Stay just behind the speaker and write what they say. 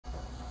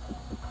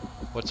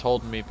What's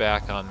holding me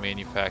back on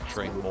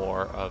manufacturing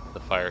more of the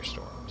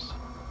firestorms?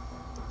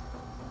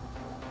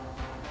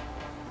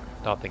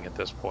 Nothing at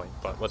this point,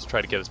 but let's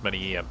try to get as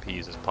many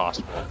EMPs as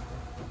possible.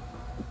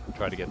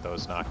 Try to get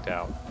those knocked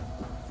out.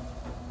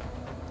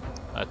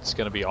 That's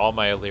going to be all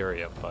my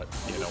Illyrium, but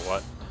you know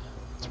what?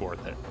 It's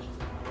worth it.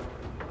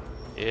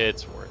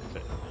 It's worth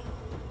it.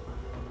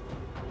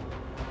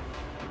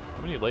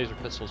 How many laser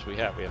pistols we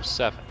have? We have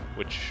 7,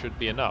 which should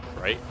be enough,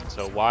 right?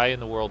 So why in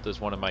the world does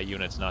one of my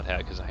units not have?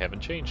 Because I haven't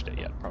changed it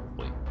yet,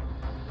 probably.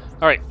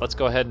 Alright, let's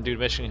go ahead and do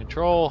mission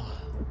control.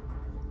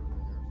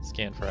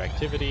 Scan for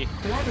activity.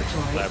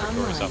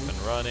 Laboratory's up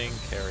and running.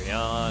 Carry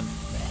on.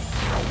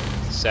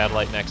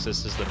 Satellite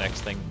Nexus is the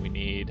next thing we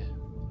need.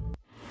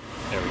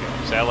 There we go.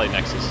 Satellite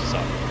Nexus is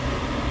up.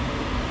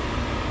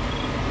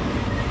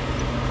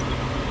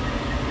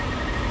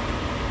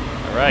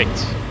 Alright.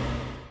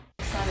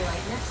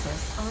 Satellite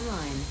Nexus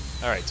online.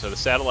 Alright, so the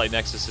Satellite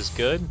Nexus is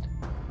good.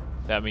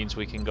 That means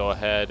we can go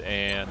ahead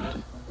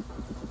and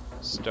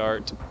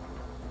start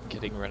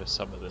getting rid of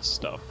some of this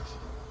stuff.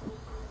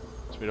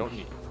 So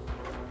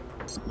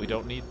we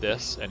don't need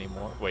this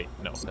anymore. Wait,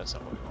 no, that's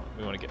not what we want.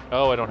 We want to get...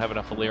 Oh, I don't have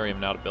enough Illyrium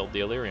now to build the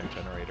Illyrium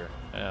generator.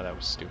 Ah, that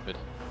was stupid.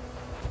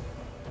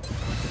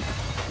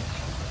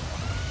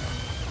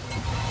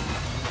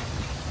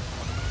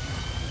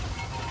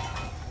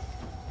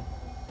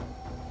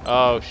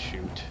 Oh,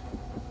 shoot.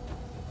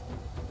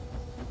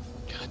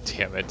 God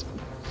damn it.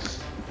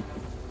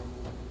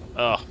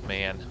 Oh,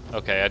 man.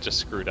 Okay, I just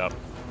screwed up.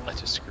 I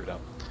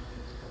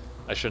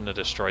shouldn't have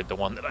destroyed the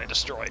one that I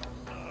destroyed.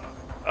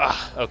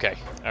 Okay.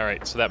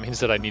 Alright, so that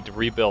means that I need to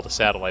rebuild a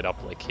satellite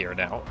uplink here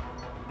now.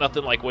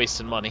 Nothing like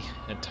wasting money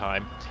and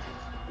time.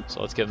 So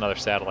let's get another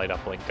satellite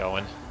uplink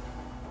going.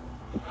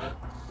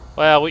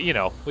 Well, you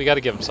know, we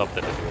gotta give them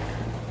something to do.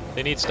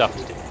 They need stuff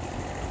to do.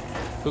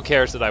 Who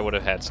cares that I would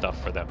have had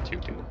stuff for them to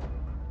do?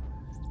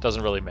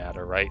 Doesn't really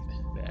matter, right?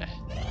 Nah.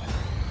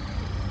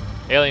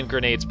 Alien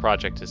Grenades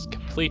project is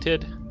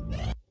completed.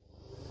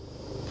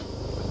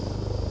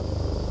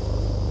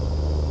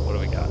 What do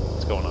we got?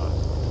 What's going on?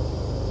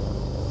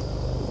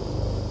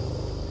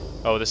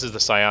 Oh, this is the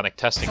psionic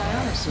testing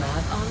lab. Psionics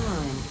lab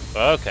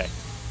online. Okay.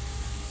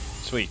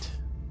 Sweet.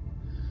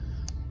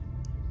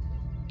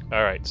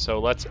 Alright, so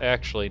let's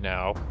actually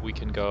now, we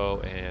can go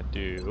and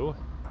do...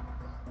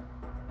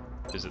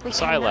 Visit the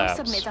Psi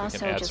Labs. We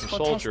can add some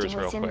soldiers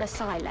real quick.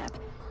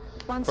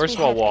 First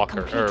of all,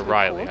 Walker, or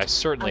Riley. I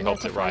certainly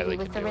hope that Riley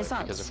can do it,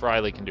 because if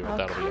Riley can do it,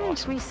 that'll be awesome.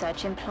 Current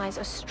research implies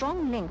a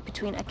strong link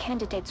between a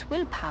candidate's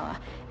willpower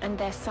and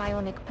their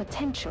psionic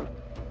potential.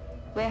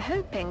 We're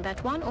hoping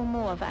that one or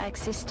more of our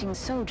existing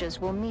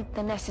soldiers will meet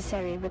the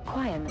necessary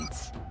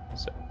requirements.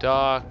 So,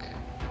 Doc...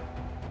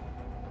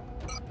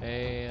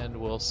 And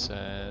we'll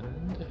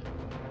send...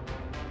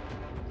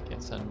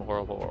 Can't send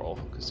Laurel,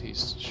 because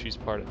she's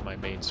part of my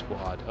main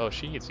squad. Oh,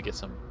 she needs to get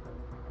some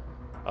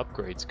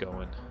upgrades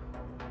going.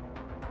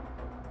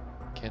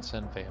 Can't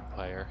send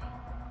Vampire.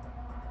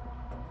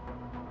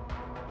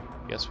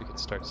 I guess we could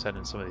start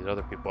sending some of these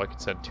other people. I could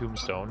send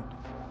Tombstone.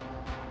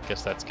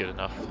 Guess that's good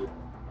enough.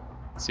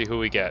 See who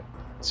we get.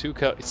 See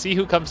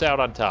who comes out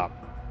on top.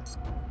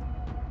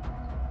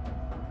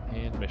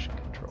 And mission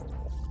control.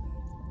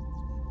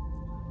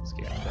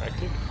 Scan for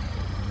activity.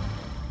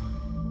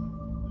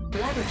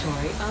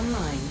 Laboratory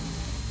online.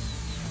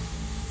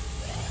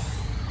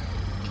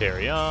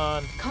 Carry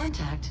on.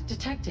 Contact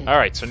detected.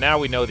 Alright, so now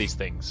we know these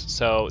things.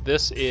 So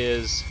this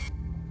is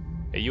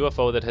a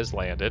UFO that has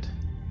landed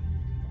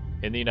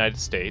in the United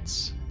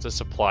States. It's a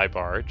supply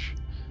barge.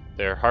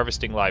 They're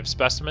harvesting live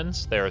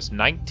specimens. There's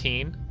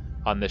 19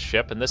 on this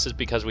ship, and this is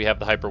because we have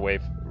the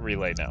hyperwave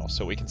relay now,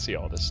 so we can see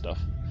all this stuff.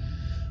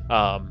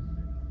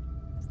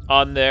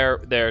 On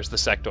there's the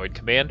sectoid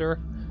commander.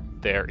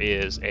 There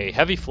is a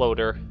heavy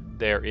floater.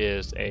 There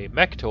is a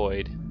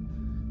mechtoid,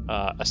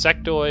 a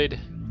sectoid,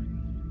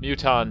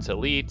 mutons,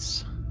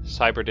 elites,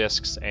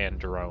 cyberdiscs, and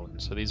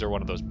drones. So these are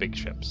one of those big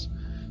ships.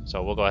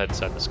 So we'll go ahead and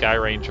send the Sky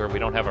Ranger. We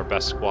don't have our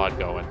best squad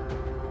going,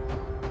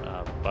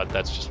 but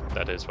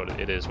that is what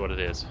it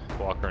is.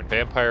 Walker and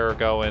Vampire are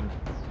going.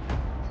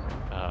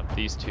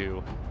 These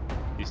two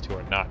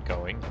are not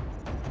going.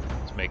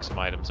 Let's make some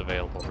items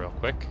available real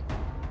quick.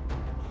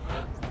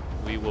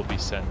 We will be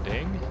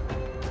sending.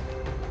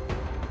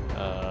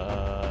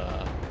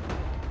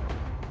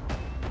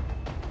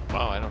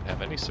 Wow, I don't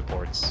have any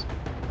supports.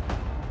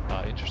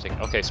 Interesting.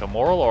 Okay, so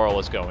Moral Laurel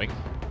is going.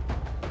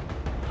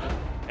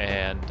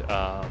 And,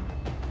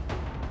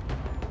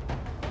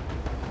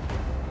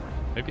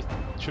 maybe,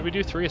 should we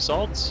do 3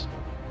 assaults?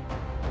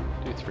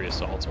 Do 3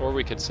 assaults. Or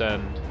we could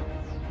send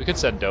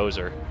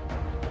Dozer.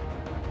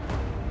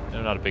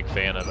 I'm not a big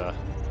fan of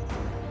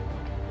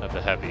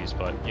the heavies,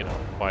 but, you know,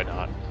 why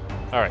not?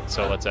 Alright,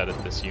 so let's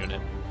edit this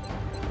unit.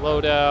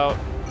 Loadout.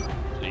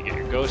 So you get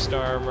your ghost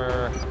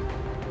armor.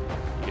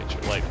 You get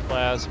your light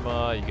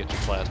plasma, you get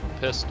your plasma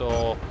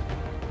pistol,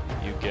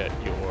 you get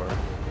your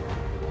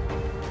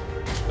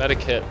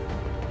medikit,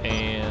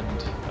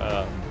 and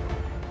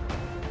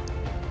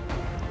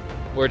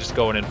We're just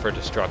going in for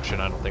destruction.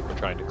 I don't think we're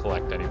trying to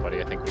collect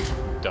anybody. I think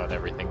we've done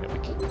everything that we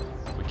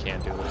can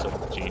do. Let's look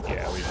at the gene.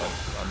 Yeah, we've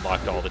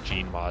unlocked all the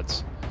gene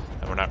mods,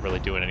 and we're not really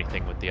doing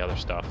anything with the other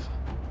stuff.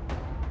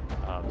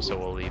 So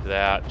we'll leave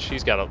that.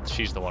 She's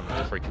the one with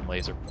the freaking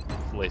laser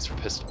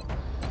pistol.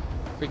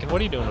 Freaking, what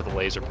are you doing with the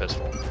laser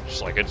pistol?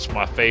 She's like, it's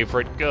my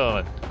favorite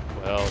gun.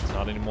 Well, it's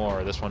not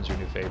anymore. This one's your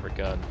new favorite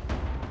gun.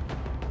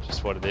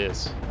 Just what it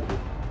is.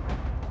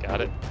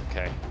 Got it?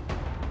 Okay.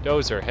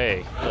 Dozer,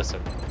 hey,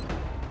 listen.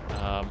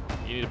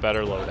 You need a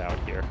better loadout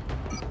here.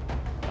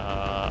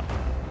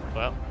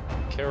 Well,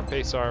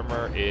 Carapace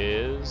armor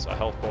is a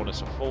health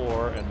bonus of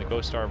 4, and the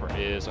Ghost armor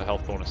is a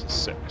health bonus of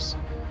 6.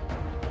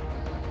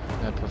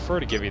 I'd prefer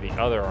to give you the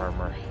other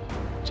armor.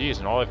 Jeez,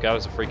 and all I've got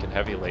is a freaking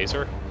heavy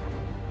laser?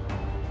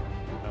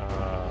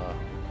 I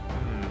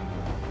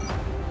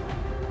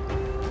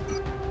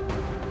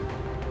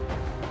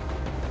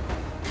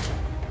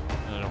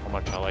don't know how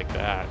much I like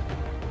that.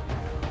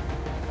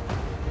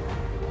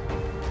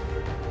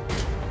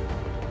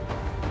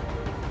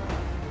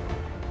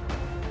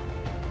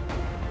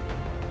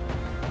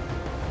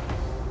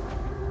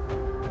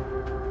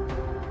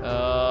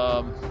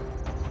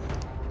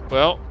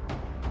 Well,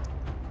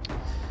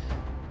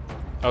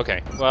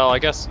 okay. Well, I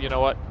guess, you know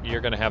what? You're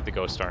gonna have the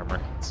Ghost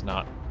armor. It's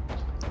not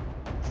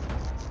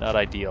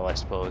ideal, I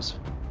suppose.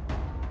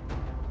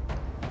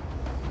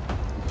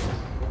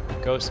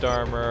 Ghost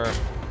armor,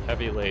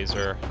 heavy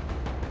laser,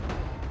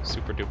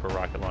 super duper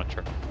rocket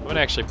launcher. I'm gonna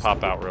actually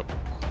pop out real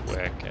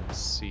quick and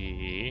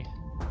see.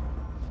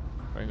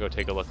 We're gonna go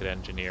take a look at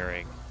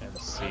engineering and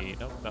see.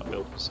 Nope, not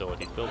build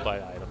facility. Build by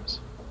items.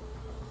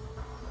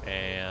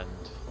 And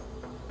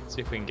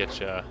see if we can get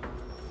you a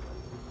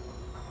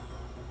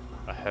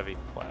heavy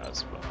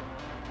plasma.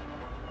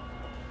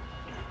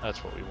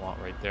 That's what we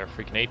want right there.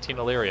 Freaking 18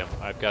 Illyrium.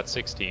 I've got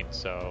 16,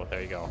 so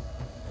there you go.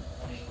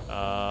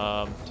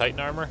 Titan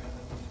armor?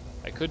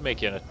 I could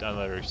make you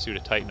another suit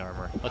of Titan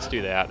armor. Let's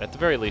do that. At the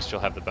very least,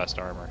 you'll have the best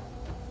armor.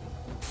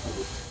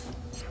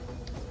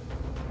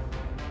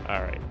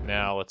 Alright,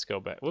 now let's go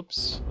back.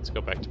 Whoops. Let's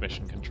go back to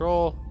mission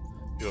control.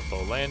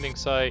 UFO landing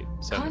site.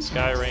 Send the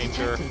Sky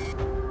Ranger.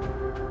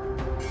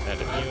 Add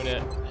a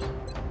unit,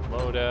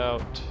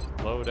 loadout,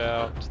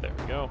 there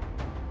we go.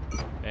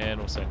 And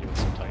we'll send you with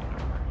some Titan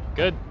armor.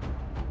 Good?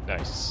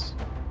 Nice.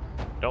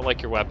 Don't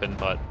like your weapon,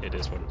 but it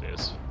is what it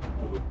is.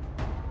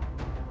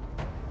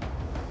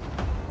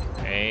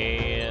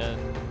 And...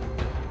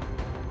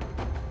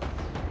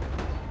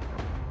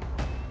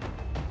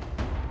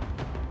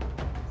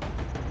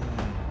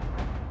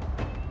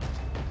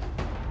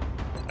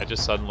 I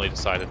just suddenly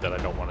decided that I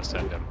don't want to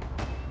send him.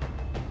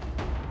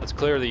 Let's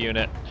clear the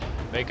unit.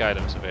 Make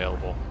items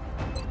available.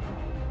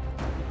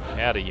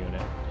 Add a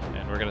unit.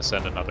 And we're gonna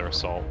send another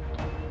assault.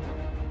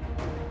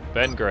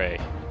 Ben Gray.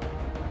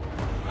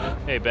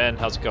 Hey Ben,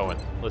 how's it going?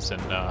 Listen,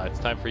 it's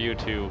time for you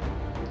to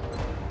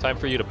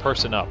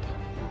person up.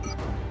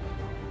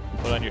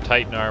 Put on your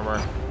Titan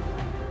armor.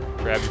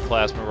 Grab your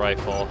plasma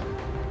rifle.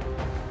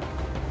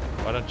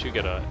 Why don't you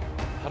get a...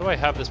 How do I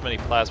have this many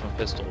plasma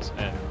pistols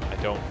and I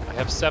don't... I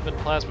have 7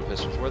 plasma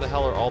pistols. Where the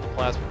hell are all the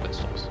plasma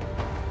pistols?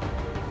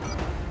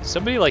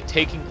 Somebody like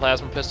taking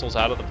plasma pistols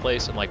out of the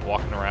place and like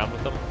walking around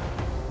with them?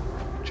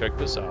 Check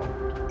this out.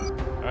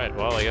 Alright,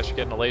 well I guess you're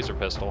getting a laser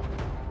pistol.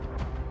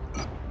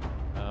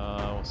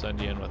 We'll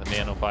send you in with a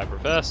nanofiber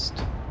vest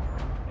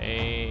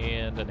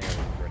and an air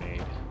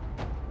grenade.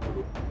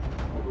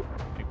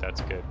 I think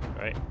that's good,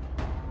 right?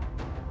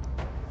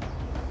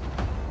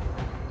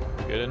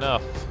 Good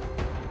enough.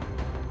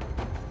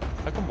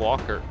 How come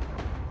Walker...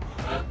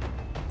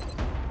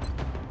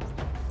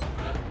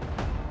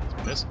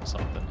 He's missing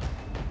something.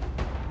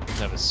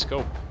 Doesn't have his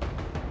scope.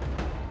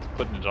 He's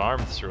putting his arm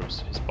through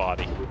his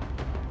body.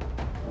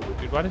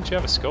 Dude, why didn't you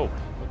have a scope?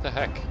 What the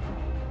heck?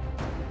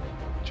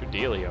 What's your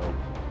dealio?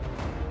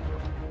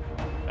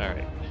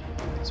 Alright.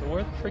 So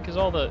where the frick is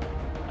all the...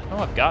 I know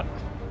I've got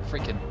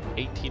freaking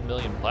 18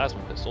 million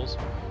plasma pistols.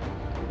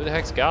 Who the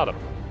heck's got them?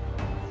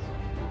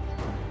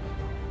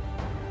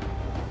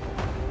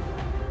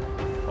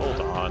 Hold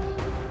on.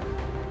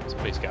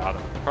 Somebody's got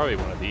them. Probably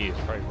one of these.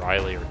 Probably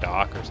Riley or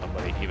Doc or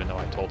somebody, even though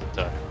I told him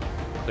to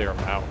clear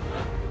them out.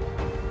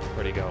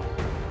 Where'd he go?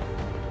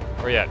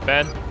 Where you at,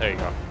 Ben? There you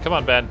go. Come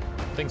on, Ben.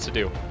 Things to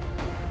do.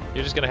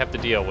 You're just gonna have to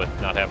deal with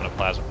not having a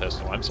plasma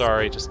pistol. I'm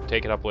sorry, just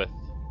take it up with...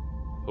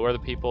 Who are the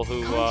people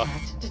who,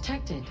 Contact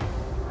detected.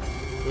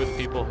 Who are the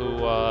people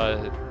who,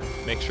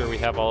 make sure we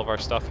have all of our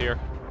stuff here?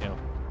 You know,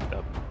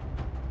 the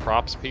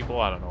props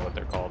people? I don't know what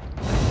they're called.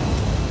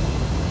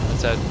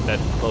 What's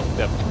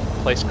that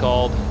place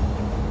called?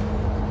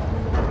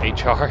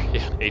 HR?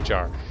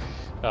 Yeah,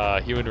 HR.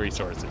 Human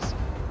resources.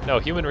 No,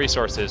 human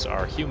resources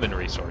are human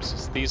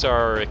resources. These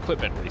are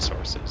equipment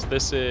resources.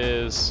 This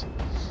is...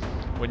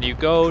 When you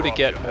go to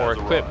get more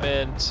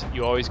equipment,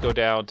 you always go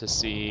down to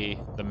see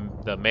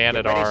the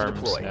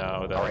man-at-arms.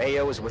 No, our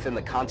AO is within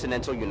the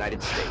continental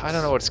United States. I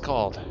don't know what it's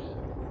called.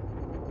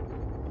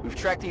 We've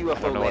tracked the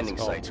UFO landing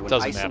site to an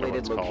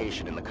isolated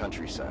location in the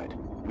countryside.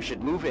 We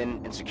should move in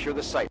and secure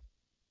the site.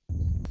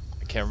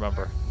 I can't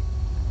remember.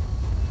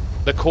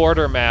 The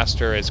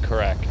quartermaster is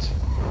correct.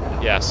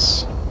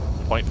 Yes.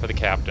 Point for the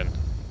captain.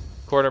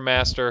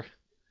 Quartermaster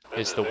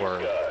is the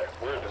word.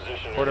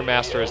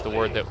 Quartermaster is the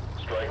word that...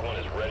 Strike One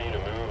is ready to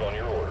move on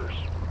your orders.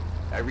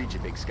 I read you,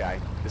 Big Sky.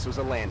 This was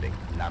a landing,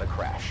 not a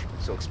crash,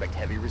 so expect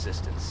heavy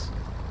resistance.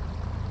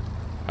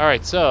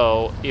 Alright,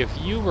 so, if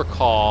you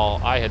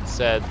recall, I had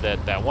said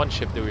that that one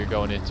ship that we were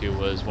going into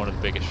was one of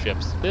the biggest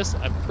ships. This,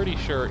 I'm pretty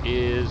sure,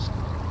 is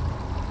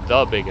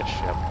the biggest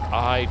ship.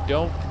 I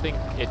don't think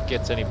it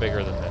gets any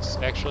bigger than this.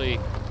 Actually,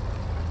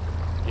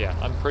 yeah,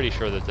 I'm pretty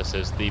sure that this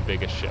is the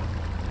biggest ship.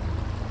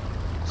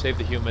 Save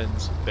the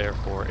humans,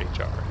 therefore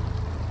HR.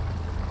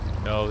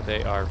 No,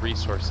 they are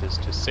resources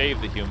to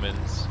save the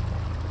humans,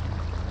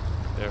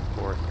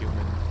 therefore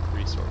human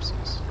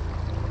resources.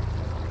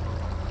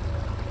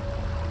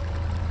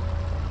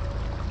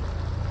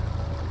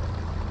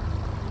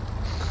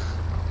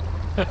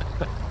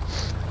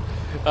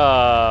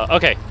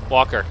 Okay,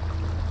 Walker.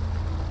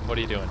 What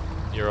are you doing?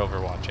 You're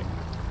overwatching.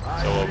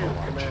 So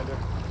Overwatch. Commander.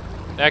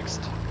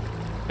 Next,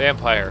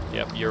 Vampire.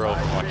 Yep, you're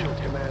overwatching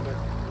too. Commander.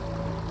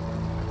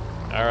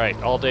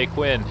 Alright, all day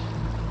Quinn.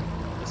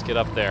 Let's get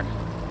up there.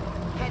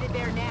 Headed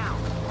there now.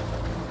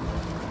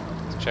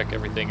 Let's check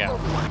everything out.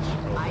 Overwatch.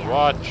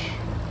 Overwatch.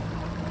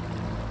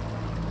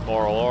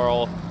 Moral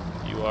Oral.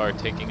 You are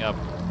taking up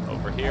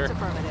over here. That's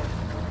affirmative.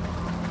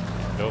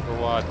 And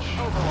Overwatch.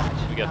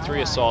 Overwatch. We got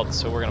 3 assaults,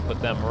 so we're gonna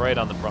put them right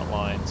on the front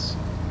lines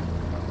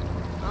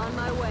On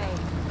my way.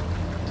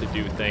 to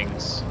do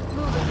things.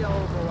 Moving to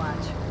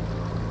Overwatch.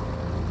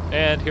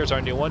 And here's our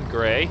new one,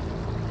 Gray.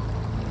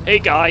 Hey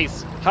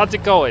guys, how's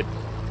it going?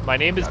 My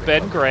name is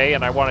Ben Gray,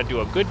 and I want to do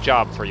a good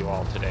job for you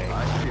all today.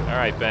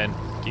 Alright, Ben,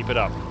 keep it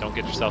up. Don't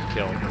get yourself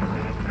killed.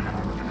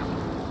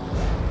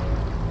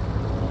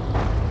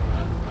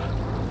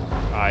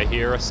 I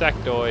hear a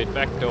sectoid,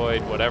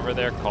 mectoid, whatever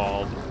they're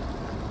called.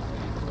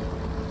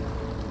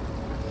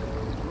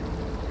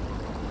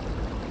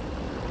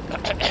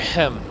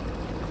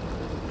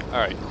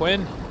 Alright,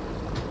 Quinn,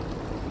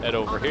 head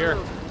over here.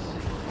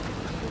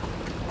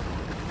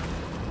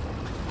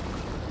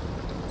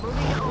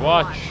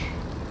 Watch.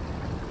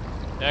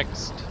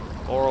 Next,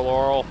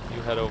 Oral,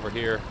 you head over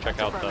here. Check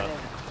out the...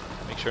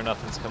 Make sure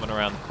nothing's coming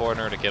around the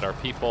corner to get our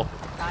people.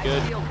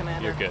 Good?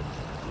 You're good.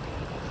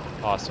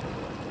 Awesome.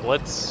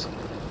 Blitz,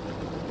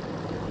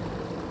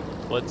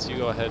 you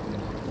go ahead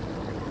and...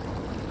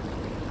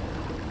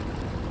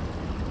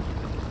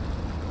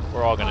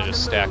 We're all gonna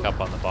just stack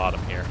up on the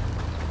bottom here.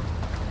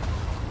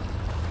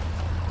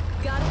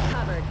 Got it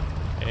covered.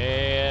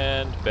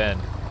 And Ben.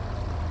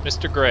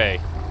 Mr. Gray.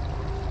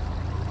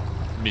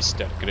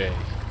 Mr. Gray.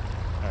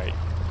 Alright,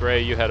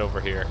 Gray, you head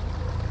over here.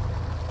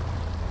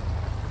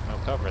 No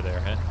cover there,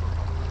 huh?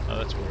 Oh,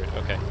 that's weird.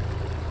 Okay.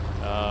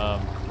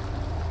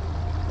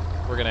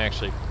 We're gonna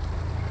actually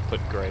put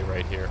Gray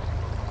right here.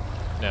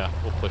 No,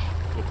 we'll put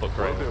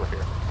Gray over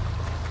here.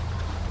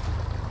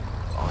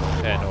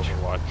 And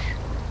Overwatch.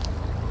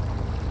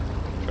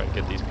 Try to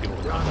get these people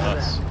to come to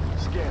us.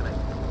 Scanning.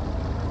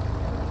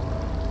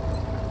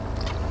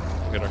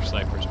 Get our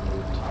snipers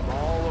moved. I'm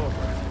all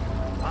over it.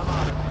 I'm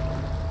on it.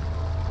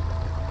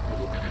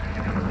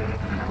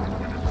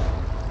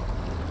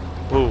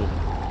 Boom.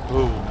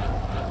 Boom.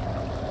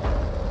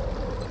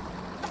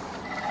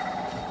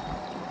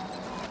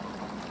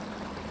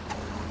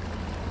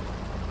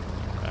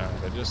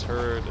 Alright, I just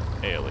heard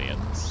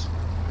aliens.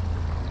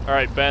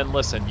 Alright, Ben,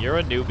 listen, you're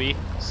a newbie,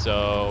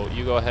 so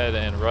you go ahead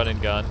and run and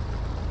gun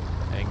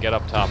and get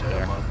up top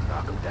there.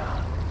 Knock him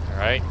down.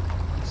 Alright?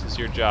 This is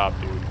your job,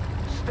 dude.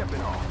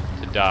 Stepping off.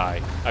 To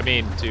die. I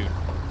mean, to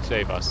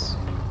save us.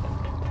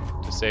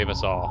 To save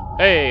us all.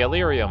 Hey,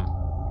 Illyrium!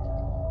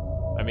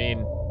 I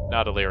mean,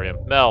 not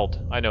Illyrium. Meld.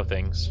 I know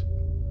things.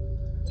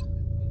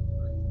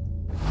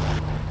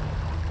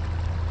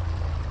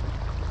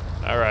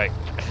 Alright.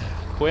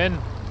 Quinn.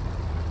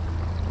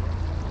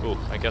 Ooh,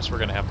 I guess we're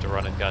gonna have to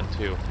run and gun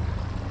too.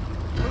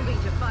 Moving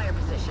to fire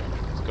position.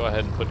 Let's go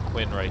ahead and put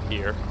Quinn right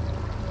here.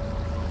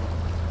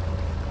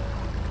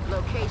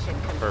 Location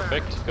confirmed.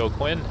 Perfect. Go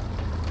Quinn.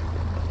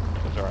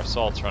 Those are our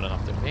assaults running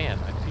up there. Man,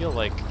 I feel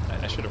like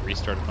I should have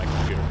restarted my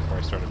computer before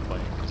I started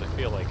playing, because I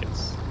feel like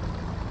it's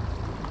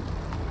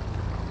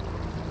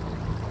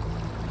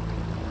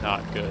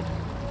not good.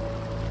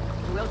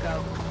 We'll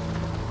go.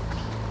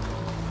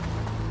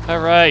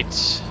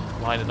 Alright.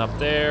 Lining up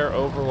there,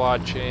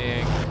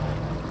 overwatching.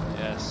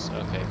 Yes,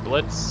 okay.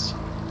 Blitz.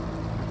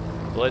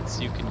 Blitz,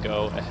 you can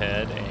go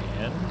ahead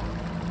and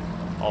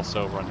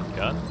also run and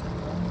gun.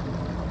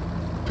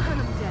 Hunt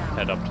 'em down.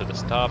 Head up to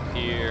this top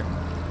here.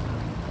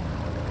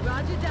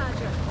 Roger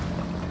Dodger.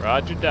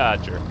 Roger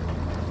Dodger.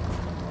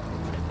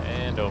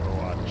 And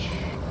Overwatch.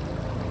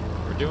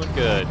 We're doing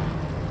good.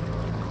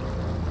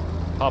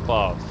 Pop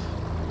off.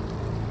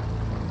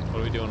 What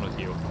are we doing with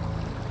you?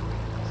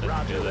 Is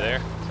that you there?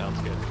 Sounds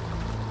good.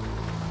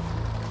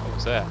 What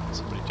was that?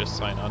 Somebody just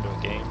signed onto a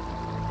game?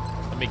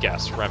 Let me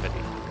guess.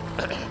 Remedy.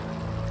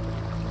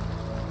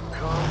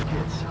 Come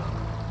get some.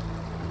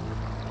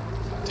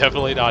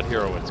 Definitely not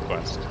Heroine's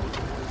Quest.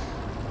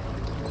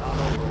 Not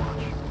Overwatch.